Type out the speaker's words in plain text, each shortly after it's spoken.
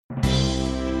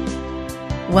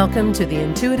Welcome to the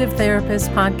Intuitive Therapist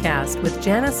Podcast with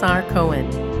Janis Cohen,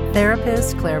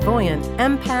 therapist, clairvoyant,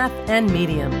 empath, and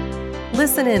medium.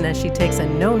 Listen in as she takes a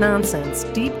no-nonsense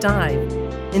deep dive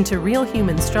into real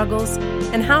human struggles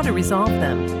and how to resolve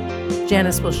them.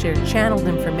 Janis will share channeled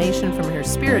information from her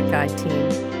spirit guide team,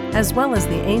 as well as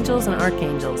the angels and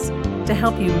archangels, to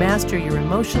help you master your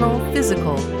emotional,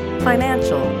 physical,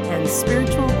 financial, and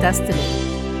spiritual destiny.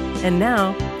 And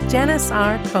now, Janis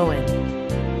R. Cohen.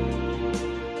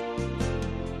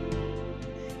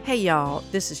 Hey y'all,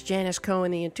 this is Janis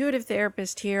Cohen, the Intuitive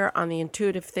Therapist, here on the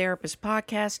Intuitive Therapist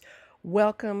Podcast.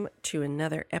 Welcome to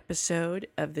another episode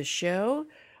of the show.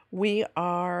 We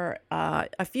are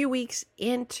a few weeks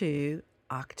into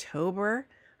October.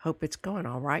 Hope it's going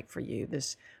all right for you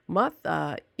this month.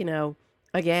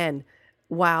 Again,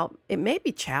 while it may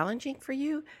be challenging for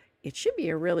you, it should be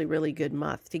a really, really good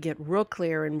month to get real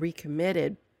clear and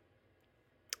recommitted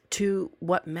to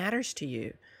what matters to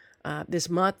you. This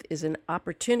month is an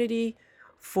opportunity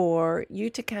for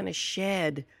you to kind of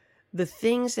shed the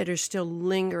things that are still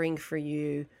lingering for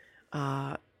you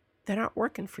that aren't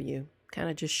working for you. Kind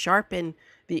of just sharpen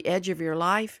the edge of your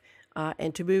life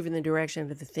and to move in the direction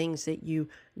of the things that you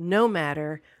know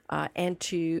matter and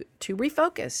to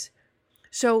refocus.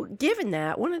 So given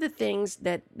that, one of the things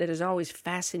that has always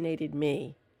fascinated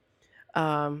me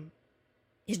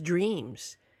is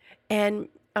dreams. And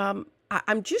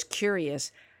I'm just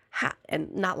curious,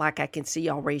 and not like I can see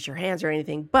y'all raise your hands or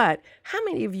anything, but how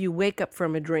many of you wake up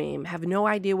from a dream, have no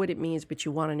idea what it means, but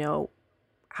you want to know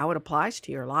how it applies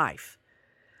to your life?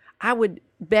 I would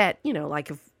bet,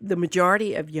 like if the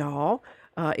majority of y'all,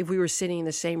 if we were sitting in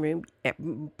the same room,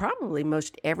 probably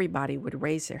most everybody would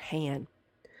raise their hand.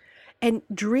 And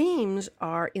dreams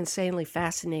are insanely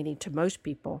fascinating to most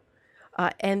people,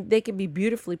 and they can be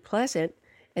beautifully pleasant,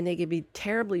 and they can be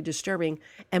terribly disturbing.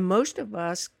 And most of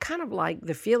us, kind of like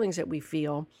the feelings that we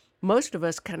feel, most of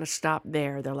us kind of stop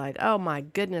there. They're like, oh my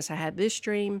goodness, I had this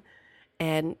dream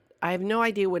and I have no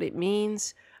idea what it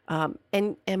means.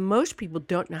 And most people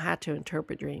don't know how to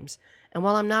interpret dreams. And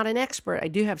while I'm not an expert, I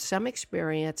do have some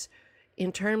experience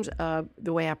in terms of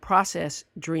the way I process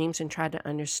dreams and try to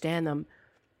understand them.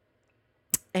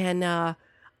 And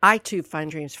I too find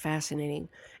dreams fascinating.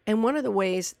 And one of the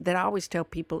ways that I always tell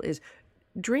people is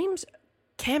dreams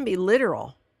can be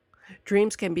literal,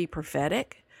 dreams can be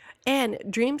prophetic, and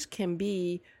dreams can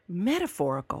be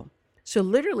metaphorical. So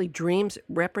literally, dreams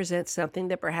represent something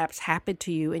that perhaps happened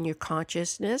to you in your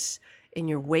consciousness, in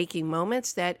your waking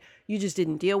moments that you just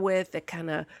didn't deal with, that kind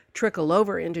of trickle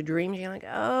over into dreams. You're like,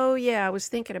 oh yeah, I was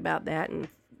thinking about that, and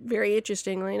very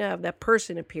interestingly enough, that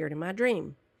person appeared in my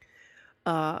dream.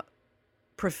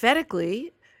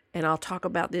 Prophetically, and I'll talk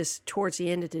about this towards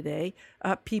the end of today,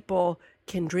 people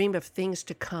can dream of things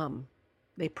to come.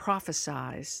 They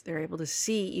prophesize. They're able to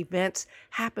see events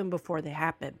happen before they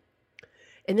happen.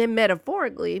 And then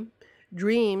metaphorically,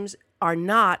 dreams are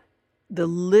not the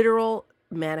literal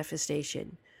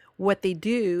manifestation. What they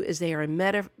do is they are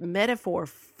a metaphor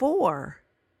for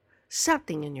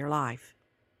something in your life.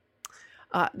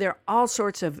 There are all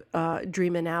sorts of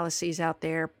dream analyses out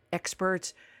there,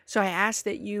 experts. So I ask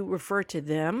that you refer to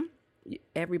them.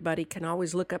 Everybody can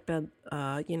always look up, on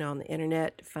the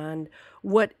internet to find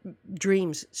what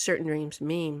certain dreams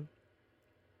mean.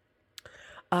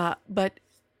 But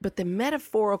the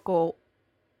metaphorical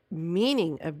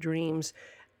meaning of dreams,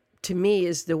 to me,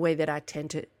 is the way that I tend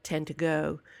to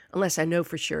go, unless I know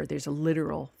for sure there's a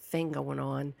literal thing going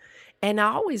on. And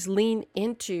I always lean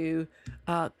into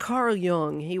Carl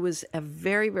Jung. He was a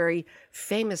very, very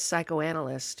famous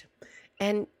psychoanalyst.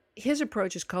 And his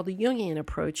approach is called the Jungian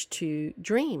approach to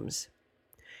dreams.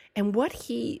 And what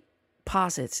he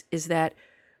posits is that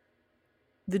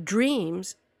the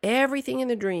dreams, everything in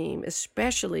the dream,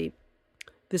 especially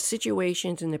the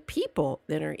situations and the people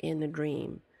that are in the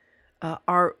dream,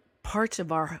 are parts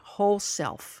of our whole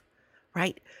self,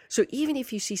 right? So even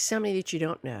if you see somebody that you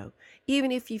don't know,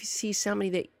 even if you see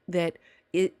somebody that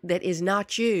is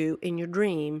not you in your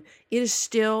dream, it is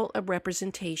still a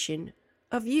representation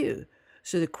of you.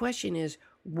 So the question is,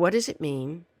 what does it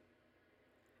mean?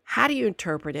 How do you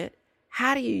interpret it?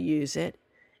 How do you use it?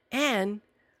 And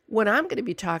what I'm going to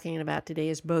be talking about today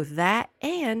is both that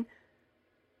and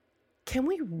can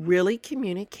we really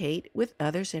communicate with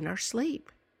others in our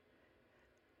sleep?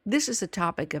 This is the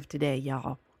topic of today,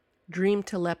 y'all. Dream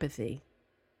telepathy,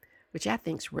 which I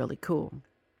think is really cool.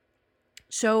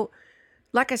 So,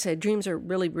 like I said, dreams are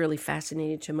really, really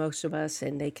fascinating to most of us,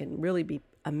 and they can really be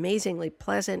amazingly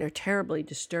pleasant or terribly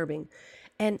disturbing.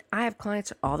 And I have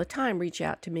clients all the time reach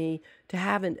out to me to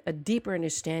have a deeper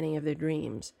understanding of their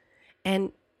dreams.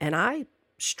 And I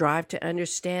strive to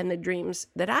understand the dreams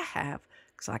that I have.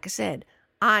 Because, like I said,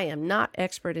 I am not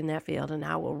expert in that field, and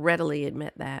I will readily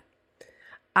admit that.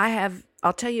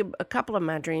 I'll tell you a couple of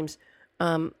my dreams.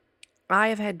 Um, I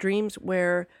have had dreams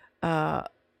where uh,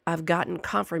 I've gotten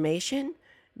confirmation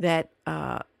that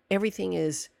everything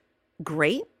is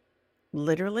great,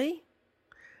 literally.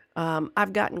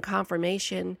 I've gotten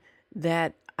confirmation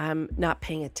that I'm not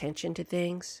paying attention to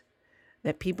things,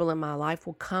 that people in my life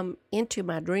will come into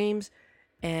my dreams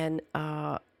and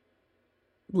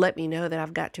let me know that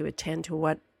I've got to attend to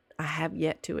what I have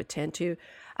yet to attend to.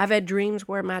 I've had dreams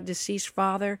where my deceased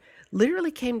father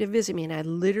literally came to visit me, and I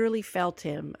literally felt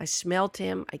him. I smelled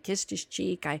him. I kissed his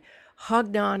cheek. I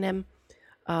hugged on him.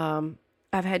 Um,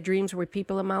 I've had dreams where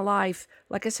people in my life,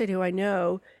 like I said, who I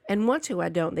know, and ones who I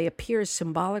don't, they appear as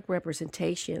symbolic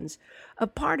representations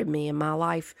of part of me in my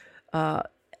life uh,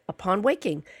 upon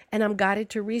waking. And I'm guided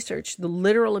to research the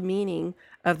literal meaning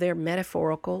of their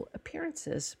metaphorical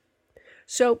appearances.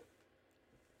 So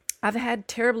I've had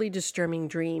terribly disturbing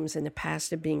dreams in the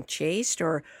past of being chased,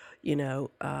 or, you know,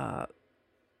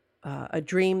 a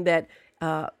dream that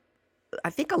I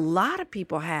think a lot of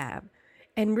people have.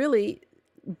 And really,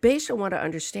 based on what I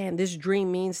understand, this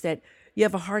dream means that you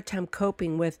have a hard time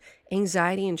coping with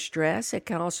anxiety and stress. It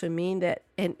can also mean that,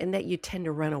 and that you tend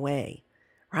to run away,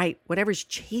 right? Whatever's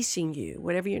chasing you,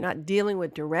 whatever you're not dealing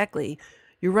with directly,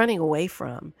 you're running away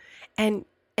from. And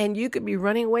and you could be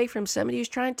running away from somebody who's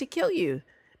trying to kill you.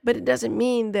 But it doesn't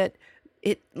mean that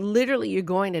it literally you're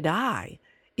going to die.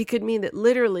 It could mean that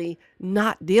literally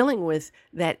not dealing with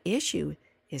that issue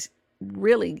is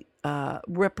really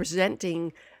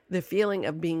representing the feeling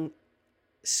of being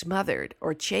smothered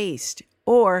or chased.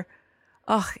 Or,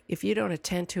 oh, if you don't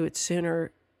attend to it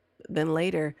sooner than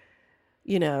later,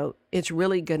 it's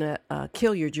really going to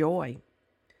kill your joy.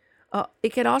 It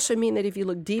could also mean that if you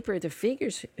look deeper at the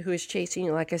figures who is chasing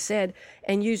you, like I said,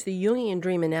 and use the Jungian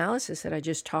dream analysis that I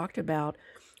just talked about,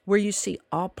 where you see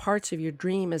all parts of your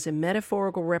dream as a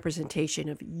metaphorical representation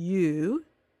of you,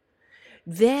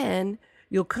 then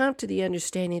you'll come to the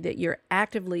understanding that you're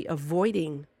actively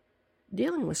avoiding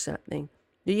dealing with something.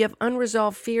 Do you have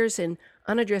unresolved fears and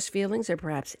unaddressed feelings of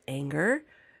perhaps anger,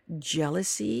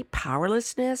 jealousy,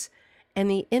 powerlessness,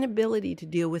 and the inability to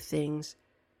deal with things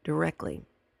directly?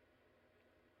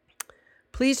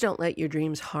 Please don't let your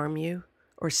dreams harm you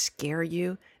or scare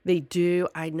you. They do.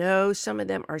 I know some of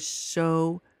them are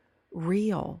so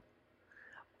real.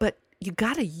 But you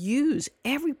got to use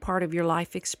every part of your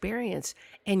life experience,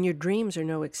 and your dreams are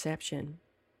no exception.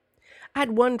 I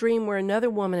had one dream where another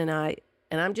woman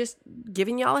and I'm just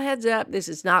giving y'all a heads up, this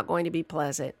is not going to be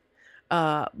pleasant.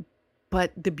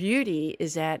 But the beauty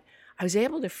is that I was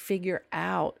able to figure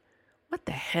out what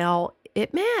the hell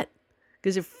it meant,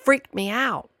 because it freaked me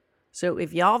out. So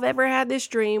if y'all have ever had this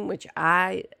dream, which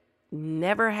I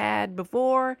never had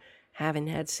before, haven't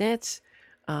had since,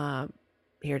 here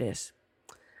it is.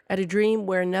 I had a dream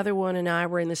where another one and I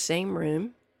were in the same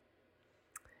room,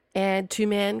 and two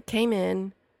men came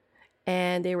in,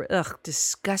 and they were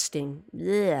disgusting,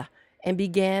 and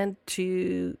began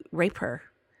to rape her.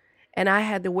 And I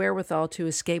had the wherewithal to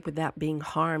escape without being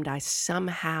harmed. I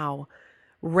somehow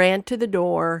ran to the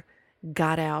door,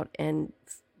 got out, and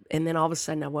then all of a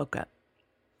sudden I woke up.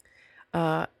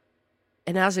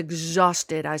 And I was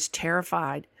exhausted. I was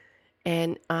terrified.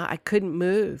 And I couldn't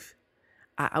move.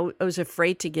 I was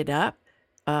afraid to get up.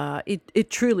 It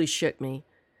truly shook me.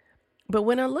 But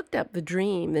when I looked up the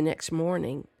dream the next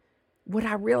morning, what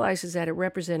I realized is that it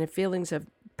represented feelings of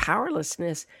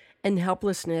powerlessness and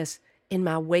helplessness in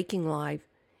my waking life,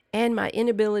 and my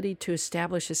inability to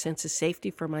establish a sense of safety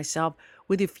for myself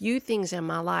with a few things in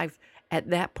my life at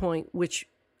that point, which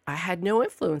I had no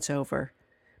influence over,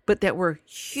 but that were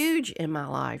huge in my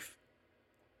life.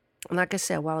 And like I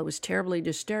said, while it was terribly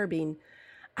disturbing,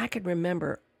 I could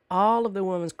remember all of the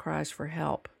woman's cries for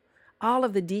help, all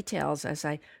of the details as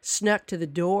I snuck to the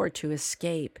door to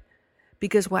escape.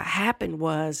 Because what happened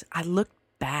was I looked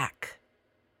back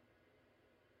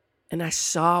and I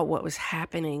saw what was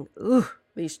happening.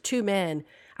 These two men,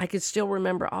 I could still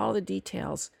remember all the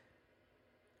details.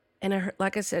 And I heard,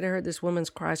 like I said, I heard this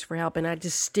woman's cries for help. And I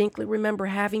distinctly remember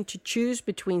having to choose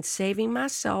between saving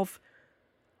myself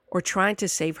or trying to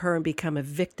save her and become a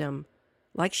victim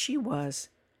like she was.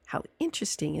 How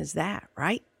interesting is that,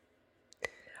 right?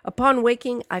 Upon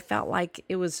waking, I felt like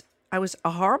I was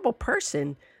a horrible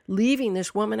person, leaving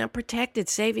this woman unprotected,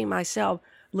 saving myself,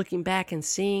 looking back and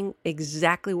seeing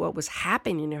exactly what was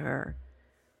happening to her.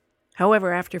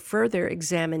 However, after further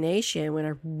examination, when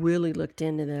I really looked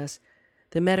into this,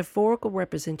 the metaphorical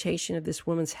representation of this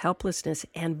woman's helplessness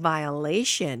and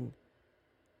violation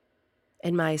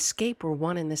and my escape were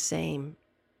one and the same.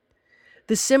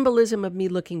 The symbolism of me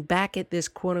looking back at this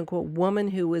quote unquote woman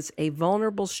who was a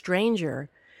vulnerable stranger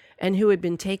and who had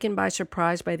been taken by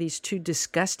surprise by these two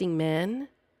disgusting men,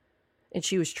 and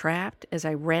she was trapped as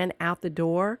I ran out the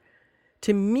door,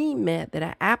 to me meant that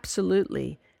I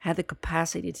absolutely had the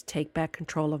capacity to take back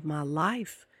control of my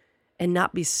life and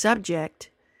not be subject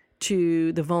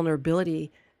to the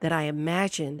vulnerability that I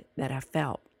imagined that I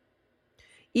felt.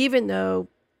 Even though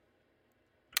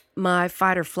my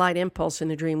fight or flight impulse in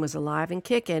the dream was alive and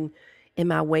kicking, in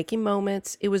my waking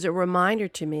moments, it was a reminder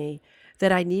to me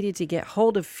that I needed to get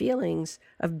hold of feelings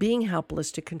of being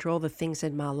helpless to control the things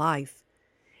in my life.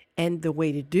 And the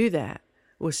way to do that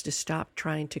was to stop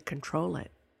trying to control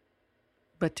it,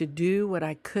 but to do what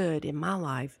I could in my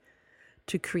life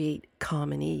to create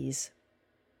calm and ease.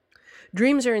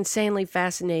 Dreams are insanely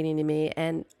fascinating to me,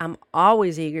 and I'm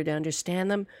always eager to understand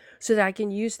them so that I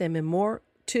can use them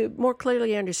to more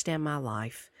clearly understand my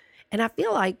life. And I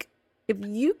feel like if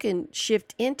you can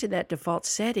shift into that default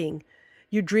setting,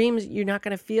 your dreams, you're not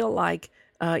going to feel like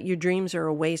your dreams are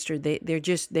a waste or they're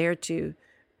just there to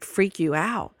freak you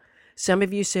out. Some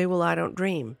of you say, well, I don't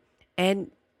dream.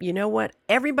 And you know what?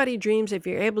 Everybody dreams if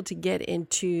you're able to get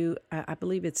into, I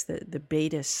believe it's the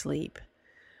beta sleep.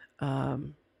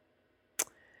 And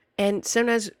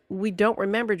sometimes we don't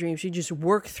remember dreams. You just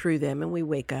work through them and we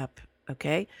wake up,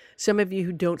 okay? Some of you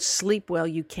who don't sleep well,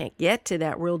 you can't get to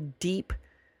that real deep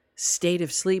state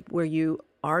of sleep where you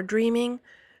are dreaming.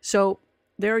 So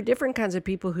there are different kinds of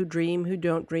people who dream, who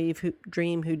don't dream,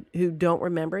 who don't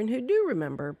remember, and who do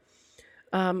remember.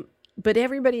 But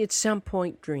everybody at some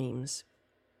point dreams.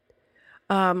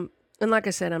 And like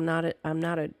I said, I'm not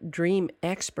a dream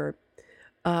expert,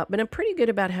 but I'm pretty good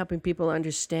about helping people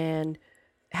understand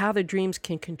how their dreams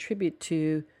can contribute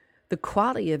to the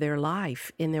quality of their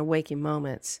life in their waking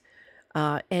moments.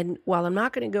 And while I'm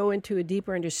not going to go into a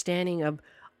deeper understanding of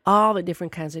all the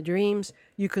different kinds of dreams,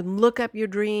 you can look up your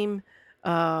dream,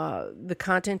 the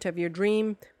content of your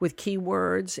dream with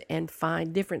keywords and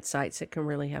find different sites that can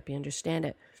really help you understand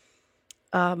it.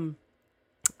 I'm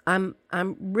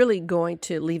really going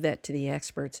to leave that to the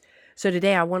experts. So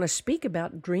today I want to speak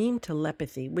about dream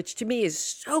telepathy, which to me is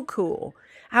so cool,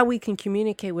 how we can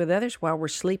communicate with others while we're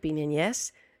sleeping. And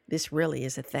yes, this really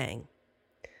is a thing.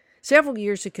 Several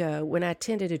years ago, when I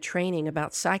attended a training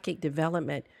about psychic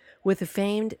development with the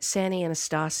famed Sandy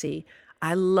Anastasi,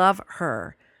 I love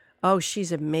her. Oh,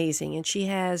 she's amazing. And she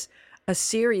has a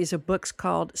series of books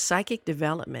called Psychic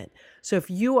Development. So if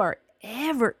you are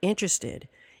ever interested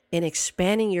in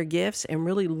expanding your gifts and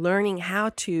really learning how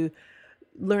to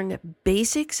learn the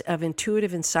basics of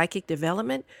intuitive and psychic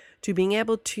development, to being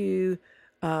able to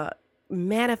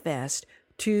manifest,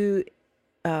 to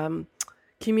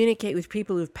communicate with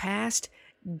people who've passed,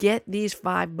 get these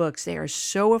 5 books. They are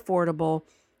so affordable.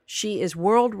 She is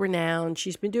world renowned.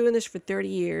 She's been doing this for 30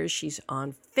 years. She's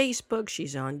on Facebook.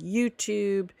 She's on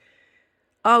YouTube.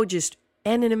 Oh,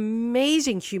 and an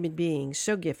amazing human being.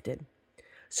 So gifted.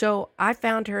 So I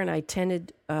found her and I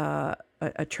attended a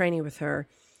training with her.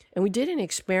 And we did an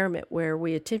experiment where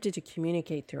we attempted to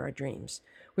communicate through our dreams.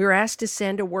 We were asked to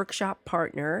send a workshop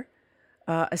partner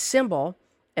a symbol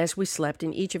as we slept,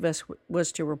 and each of us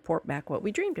was to report back what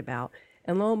we dreamed about.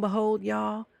 And lo and behold,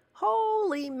 y'all,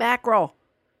 holy mackerel,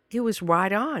 it was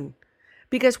right on,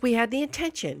 because we had the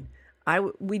intention.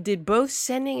 We did both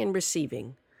sending and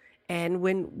receiving. And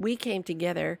when we came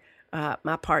together,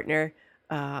 my partner,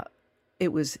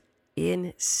 it was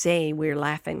insane. We were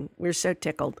laughing. We were so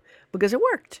tickled because it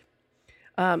worked.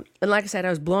 And like I said, I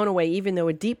was blown away, even though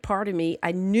a deep part of me,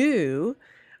 I knew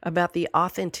about the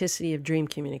authenticity of dream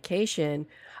communication.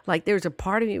 Like there was a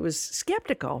part of me that was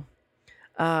skeptical.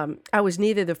 It was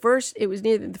neither the first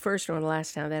or the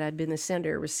last time that I'd been the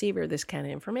sender or receiver of this kind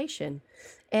of information.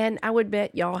 And I would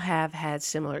bet y'all have had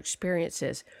similar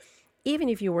experiences. Even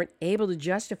if you weren't able to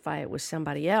justify it with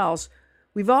somebody else,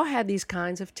 we've all had these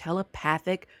kinds of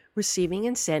telepathic receiving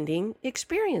and sending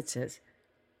experiences.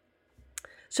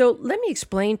 So let me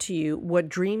explain to you what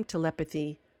dream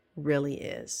telepathy really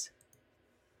is.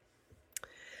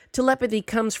 Telepathy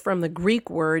comes from the Greek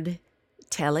word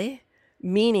tele,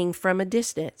 meaning from a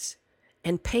distance,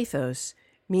 and pathos,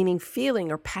 meaning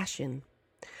feeling or passion.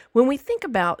 When we think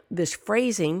about this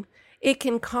phrasing, it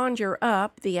can conjure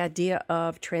up the idea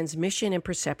of transmission and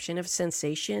perception of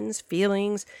sensations,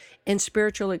 feelings, and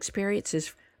spiritual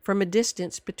experiences from a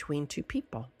distance between two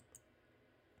people.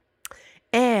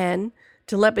 And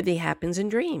telepathy happens in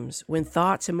dreams when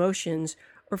thoughts, emotions,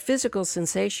 or physical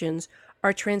sensations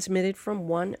are transmitted from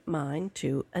one mind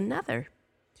to another.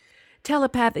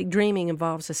 Telepathic dreaming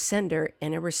involves a sender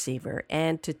and a receiver,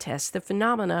 and to test the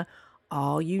phenomena,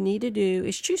 All you need to do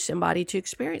is choose somebody to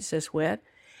experience this with,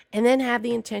 and then have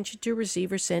the intention to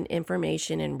receive or send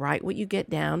information and write what you get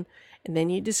down, and then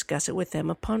you discuss it with them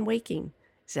upon waking.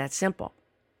 It's that simple.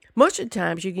 Most of the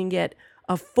times you can get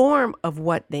a form of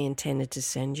what they intended to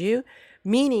send you,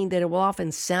 meaning that it will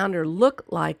often sound or look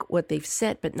like what they've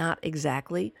sent, but not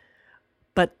exactly.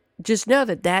 But just know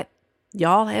that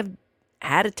y'all have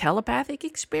had a telepathic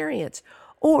experience,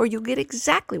 or you'll get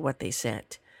exactly what they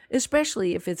sent,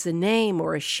 especially if it's a name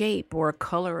or a shape or a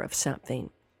color of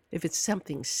something, if it's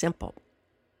something simple.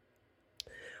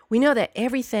 We know that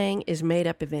everything is made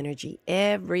up of energy,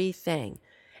 everything.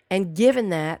 And given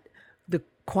that the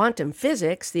quantum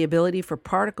physics, the ability for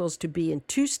particles to be in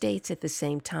two states at the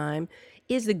same time,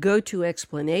 is the go-to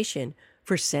explanation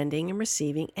for sending and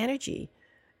receiving energy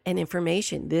and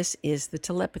information. This is the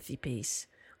telepathy piece.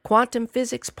 Quantum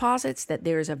physics posits that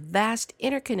there is a vast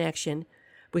interconnection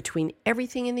between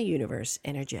everything in the universe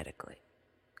energetically.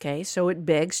 Okay, so it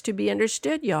begs to be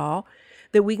understood, y'all,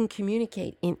 that we can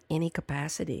communicate in any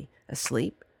capacity,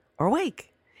 asleep or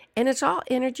awake. And it's all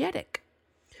energetic.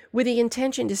 With the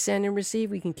intention to send and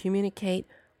receive, we can communicate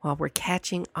while we're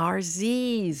catching our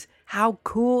Z's. How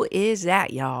cool is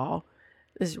that, y'all?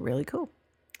 This is really cool.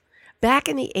 Back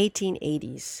in the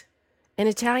 1880s, an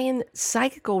Italian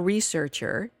psychical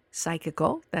researcher,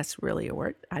 psychical, that's really a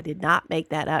word. I did not make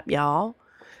that up, y'all.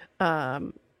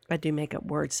 I do make up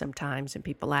words sometimes and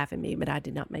people laugh at me, but I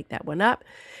did not make that one up.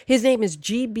 His name is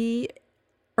G.B.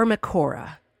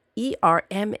 Ermacora,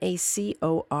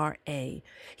 Ermacora.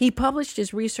 He published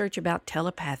his research about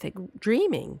telepathic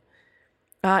dreaming,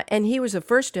 and he was the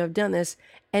first to have done this,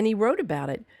 and he wrote about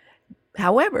it.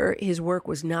 However, his work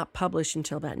was not published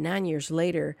until about 9 years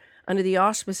later under the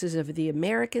auspices of the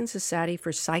American Society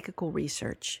for Psychical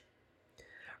Research.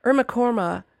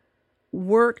 Ermacora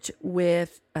worked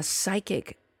with a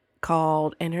psychic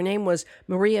and her name was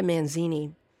Maria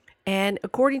Manzini. And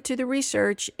according to the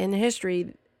research and the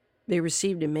history, they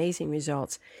received amazing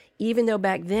results, even though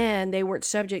back then they weren't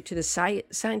subject to the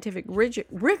scientific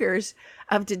rigors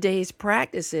of today's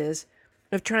practices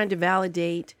of trying to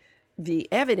validate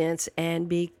the evidence and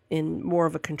be in more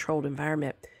of a controlled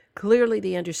environment. Clearly,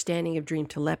 the understanding of dream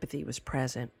telepathy was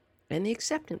present, and the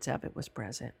acceptance of it was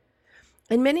present.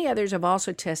 And many others have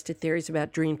also tested theories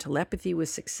about dream telepathy with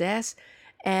success.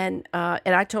 And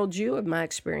I told you of my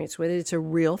experience with it. It's a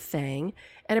real thing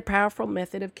and a powerful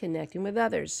method of connecting with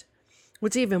others.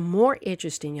 What's even more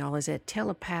interesting, y'all, is that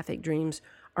telepathic dreams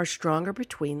are stronger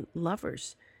between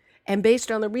lovers. And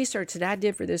based on the research that I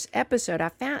did for this episode, I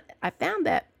found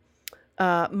that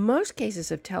most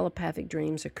cases of telepathic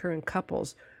dreams occur in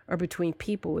couples or between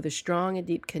people with a strong and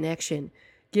deep connection,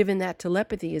 given that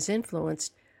telepathy is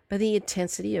influenced by the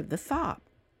intensity of the thought.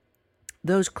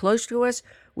 Those close to us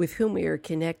with whom we are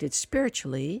connected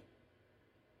spiritually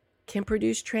can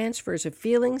produce transfers of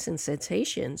feelings and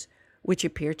sensations which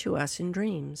appear to us in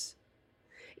dreams.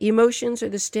 Emotions are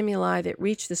the stimuli that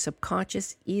reach the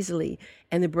subconscious easily,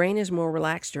 and the brain is more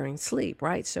relaxed during sleep,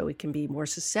 right? So it can be more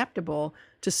susceptible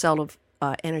to subtle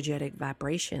energetic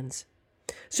vibrations.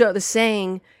 So the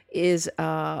saying is,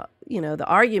 the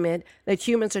argument that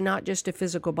humans are not just a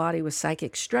physical body with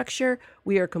psychic structure.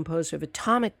 We are composed of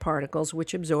atomic particles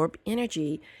which absorb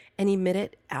energy and emit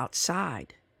it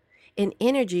outside. And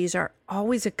energies are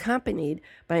always accompanied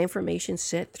by information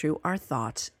sent through our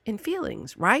thoughts and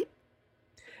feelings, right?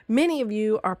 Many of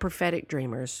you are prophetic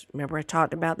dreamers. Remember, I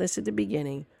talked about this at the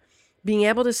beginning. Being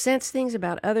able to sense things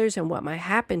about others and what might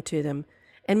happen to them,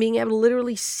 and being able to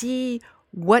literally see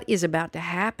what is about to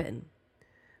happen.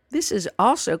 This is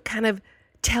also kind of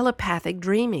telepathic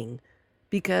dreaming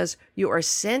because you are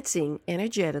sensing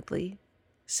energetically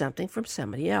something from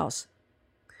somebody else.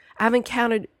 I've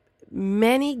encountered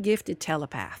many gifted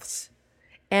telepaths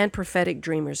and prophetic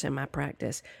dreamers in my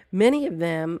practice. Many of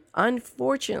them,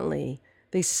 unfortunately,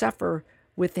 they suffer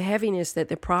with the heaviness that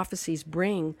the prophecies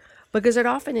bring because it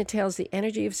often entails the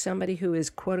energy of somebody who is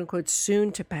quote-unquote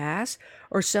soon to pass,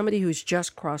 or somebody who's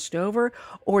just crossed over,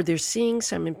 or they're seeing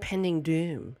some impending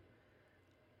doom,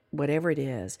 whatever it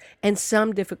is, and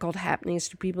some difficult happenings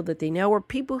to people that they know or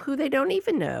people who they don't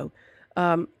even know,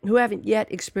 who haven't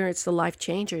yet experienced the life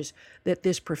changers that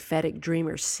this prophetic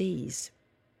dreamer sees.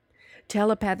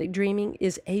 Telepathic dreaming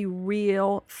is a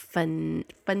real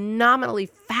phenomenally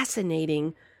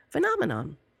fascinating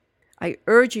phenomenon. I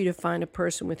urge you to find a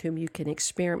person with whom you can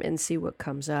experiment and see what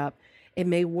comes up. It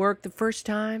may work the first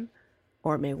time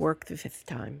or it may work the fifth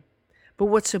time. But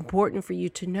what's important for you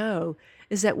to know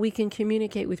is that we can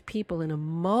communicate with people in a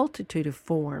multitude of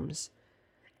forms,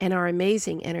 and our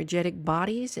amazing energetic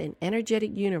bodies and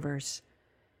energetic universe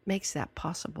makes that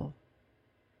possible.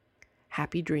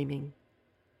 Happy dreaming.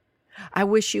 I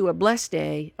wish you a blessed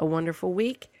day, a wonderful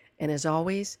week, and as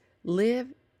always,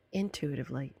 live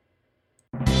intuitively.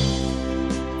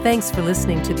 Thanks for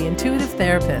listening to The Intuitive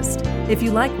Therapist. If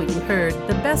you like what you heard,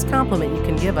 the best compliment you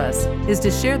can give us is to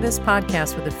share this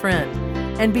podcast with a friend.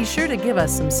 And be sure to give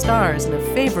us some stars and a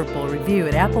favorable review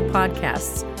at Apple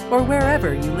Podcasts or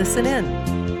wherever you listen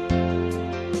in.